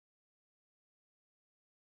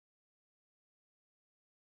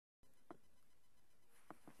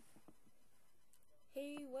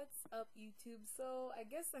What's up, YouTube? So I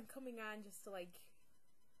guess I'm coming on just to like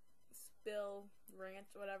spill, rant,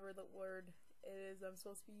 whatever the word is I'm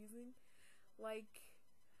supposed to be using. Like,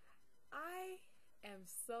 I am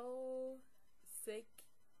so sick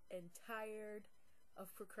and tired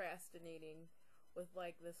of procrastinating with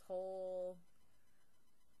like this whole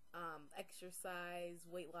exercise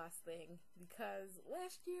weight loss thing, because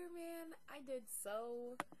last year, man, I did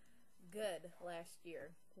so good last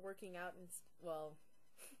year working out, and well,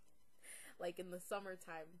 like in the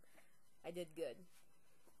summertime I did good,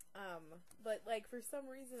 but like for some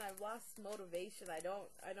reason I've lost motivation. I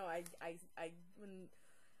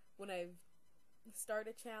when I start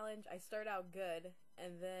a challenge, I start out good,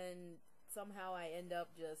 and then somehow I end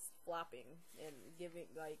up just flopping and giving,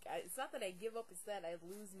 like, it's not that I give up, it's that I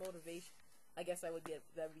lose motivation. I guess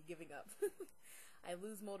that'd be giving up. I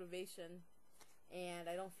lose motivation and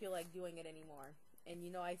I don't feel like doing it anymore. And you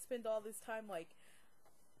know, I spend all this time like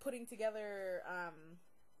putting together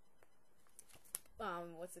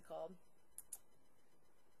what's it called?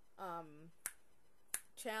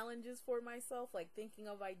 Challenges for myself, like thinking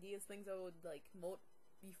of ideas, things that would like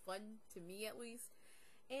be fun to me at least,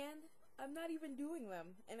 and I'm not even doing them.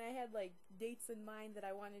 And I had like dates in mind that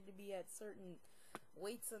I wanted to be at certain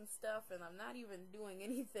weights and stuff, and I'm not even doing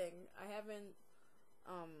anything. I haven't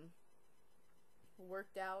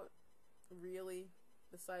worked out really,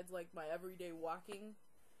 besides like my everyday walking.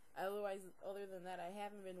 Other than that, I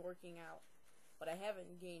haven't been working out, but I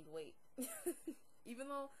haven't gained weight. Even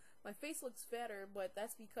though my face looks fatter, but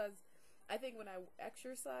that's because I think when I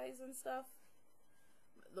exercise and stuff,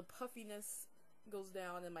 the puffiness goes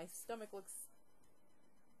down and my stomach looks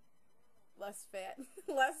less fat,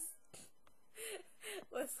 less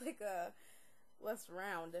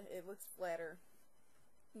round. It looks flatter,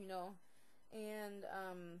 you know. And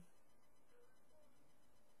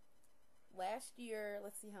last year,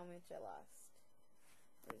 let's see how much I lost.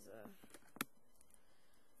 There's a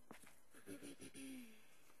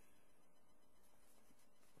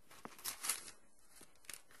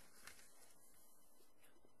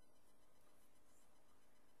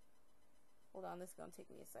hold on, this is gonna take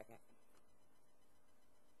me a second.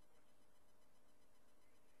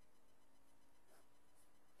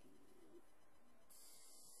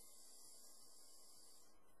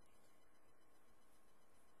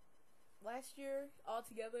 Last year,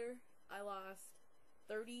 altogether, I lost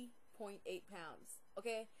 30.8 pounds.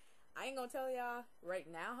 Okay, I ain't gonna tell y'all right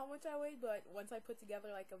now how much I weighed, but once I put together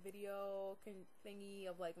like a video thingy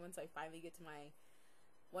of like once I finally get to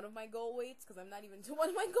one of my goal weights, because I'm not even to one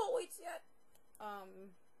of my goal weights yet.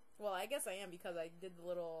 Well, I guess I am, because I did the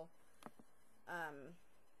little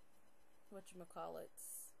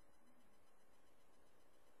whatchamacallits,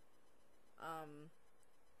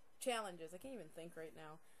 challenges. I can't even think right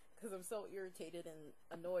now because I'm so irritated and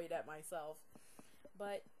annoyed at myself.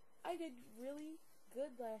 But I did really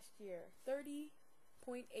good last year. 30.8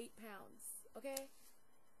 pounds. Okay?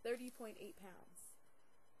 30.8 pounds.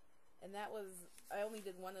 And that was, I only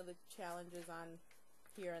did one of the challenges on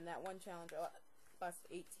here, and that one challenge I lost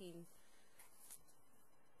 18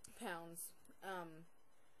 pounds.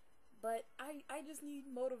 But I just need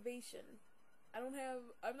motivation. I'm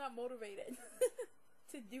not motivated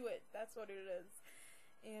to do it. That's what it is.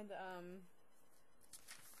 And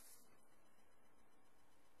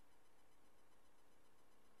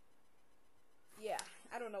yeah,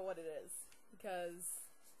 I don't know what it is,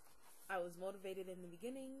 because I was motivated in the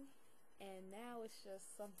beginning and now it's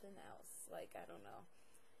just something else. Like, I don't know.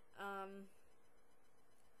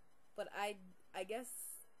 But I guess,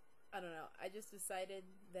 I don't know, I just decided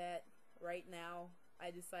that right now,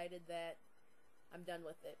 I'm done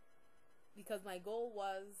with it. Because my goal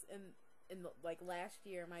was, like last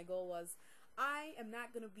year, my goal was, I am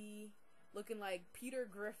not gonna be looking like Peter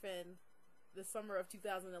Griffin the summer of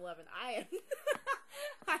 2011. I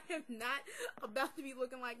am not about to be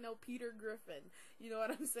looking like no Peter Griffin. You know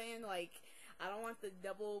what I'm saying? Like, I don't want the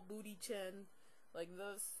double booty chin like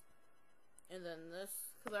this and then this,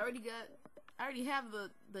 because I already have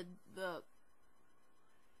the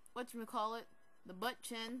whatchamacallit, the butt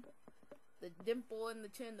chin, the dimple in the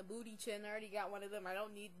chin, the booty chin. I already got one of them. I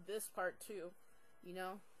don't need this part too, you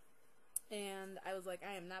know? And I was like,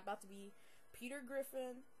 I am not about to be Peter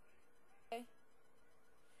Griffin. Okay?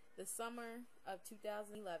 The summer of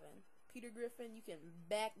 2011. Peter Griffin, you can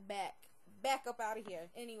back up out of here.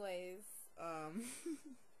 Anyways,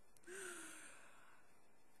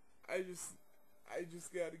 I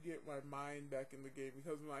just gotta get my mind back in the game,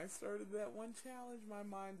 because when I started that one challenge, my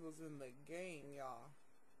mind was in the game, y'all.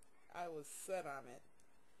 I was set on it.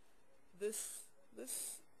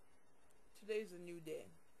 Today's a new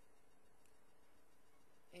day.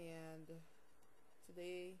 And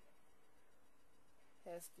today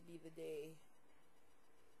has to be the day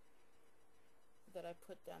that I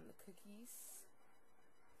put down the cookies,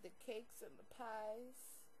 the cakes, and the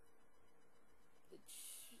pies.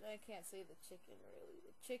 I can't say the chicken really.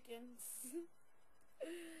 The chickens.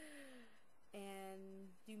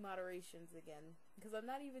 And do moderations again, because I'm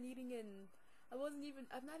not even eating in. I'm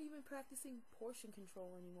not even practicing portion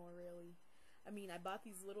control anymore. Really. I mean, I bought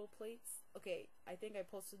these little plates. Okay, I think I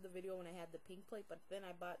posted the video when I had the pink plate, but then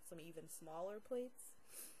I bought some even smaller plates.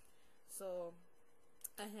 So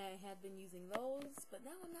I had been using those, but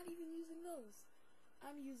now I'm not even using those.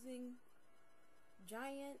 I'm using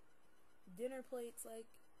giant dinner plates like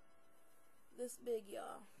this big,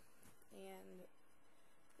 y'all, and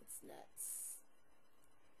it's nuts.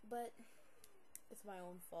 But it's my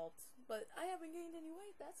own fault. But I haven't gained any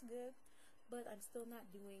weight. That's good. But I'm still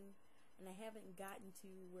not doing, and I haven't gotten to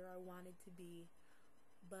where I wanted to be.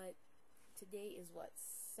 But today is what?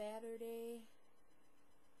 Saturday,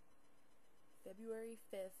 February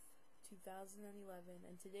 5th, 2011.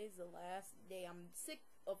 And today's the last day. I'm sick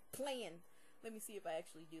of playing. Let me see if I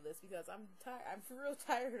actually do this, because I'm tired. I'm for real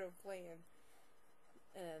tired of playing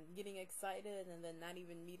and getting excited and then not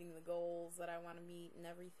even meeting the goals that I want to meet and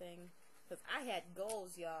everything. Because I had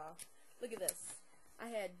goals, y'all. Look at this. I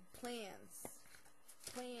had plans,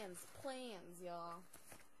 y'all,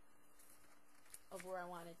 of where I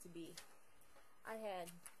wanted to be. I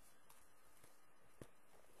had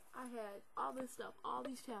all this stuff, all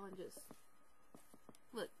these challenges.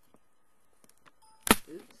 Look.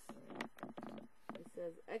 Oops. It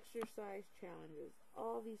says exercise challenges.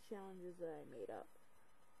 All these challenges that I made up.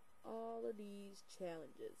 All of these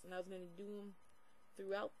challenges. And I was going to do them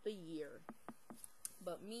throughout the year.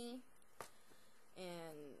 But me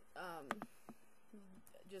and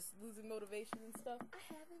just losing motivation and stuff, I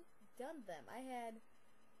haven't done them. I had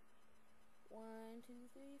 1, 2,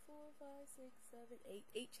 3, 4, 5, 6, 7,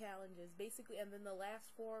 8 challenges basically, and then the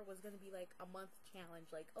last 4 was going to be like a month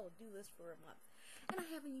challenge, like, oh, do this for a month. And I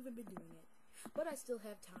haven't even been doing it. But I still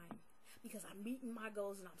have time, because I'm meeting my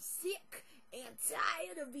goals and I'm sick and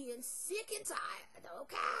tired of being sick and tired,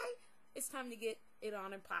 okay? It's time to get it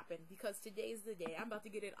on and popping, because today's the day. I'm about to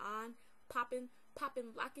get it on, popping,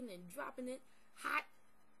 locking, and dropping it. Hot,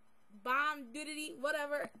 bomb, doodity,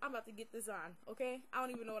 whatever. I'm about to get this on, okay? I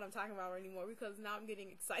don't even know what I'm talking about anymore, because now I'm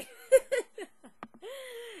getting excited.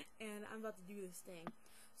 And I'm about to do this thing.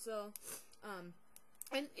 So,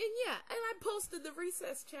 and yeah, and I posted the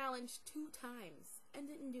recess challenge 2 times and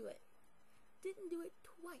didn't do it. Didn't do it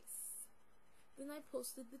twice. Then I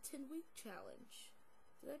posted the 10-week challenge.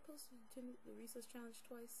 Did I post the recess challenge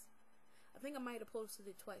twice? I think I might have posted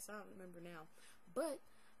it twice. I don't remember now. But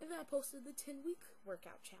and then I posted the 10-week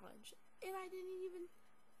workout challenge, and I didn't even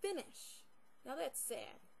finish. Now that's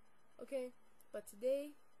sad. Okay? But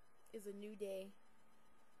today is a new day.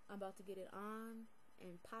 I'm about to get it on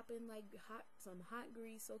and popping like some hot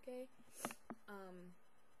grease, okay?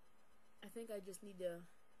 I think I just need to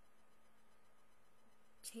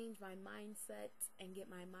change my mindset and get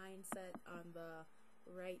my mindset on the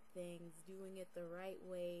right things, doing it the right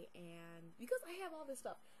way. And because I have all this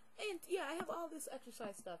stuff, and yeah, I have all this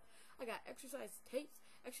exercise stuff. I got exercise tapes,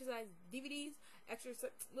 exercise DVDs,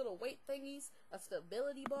 exercise little weight thingies, a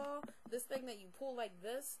stability ball, this thing that you pull like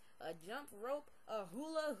this, a jump rope, a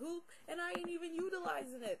hula hoop, and I ain't even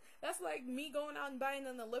utilizing it. That's like me going out and buying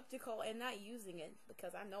an elliptical and not using it,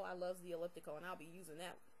 because I know I love the elliptical and I'll be using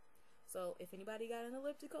that. So if anybody got an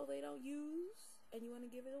elliptical they don't use and you want to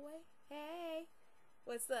give it away, hey,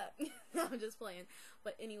 what's up? I'm just playing.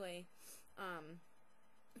 But anyway,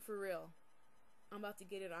 for real, I'm about to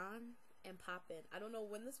get it on and pop in. I don't know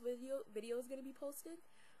when this video is going to be posted,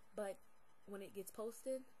 but when it gets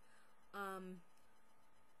posted,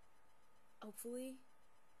 hopefully,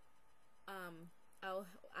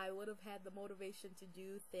 I would have had the motivation to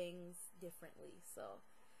do things differently. So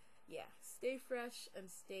yeah, stay fresh and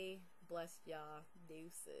stay blessed, y'all.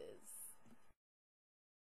 Deuces.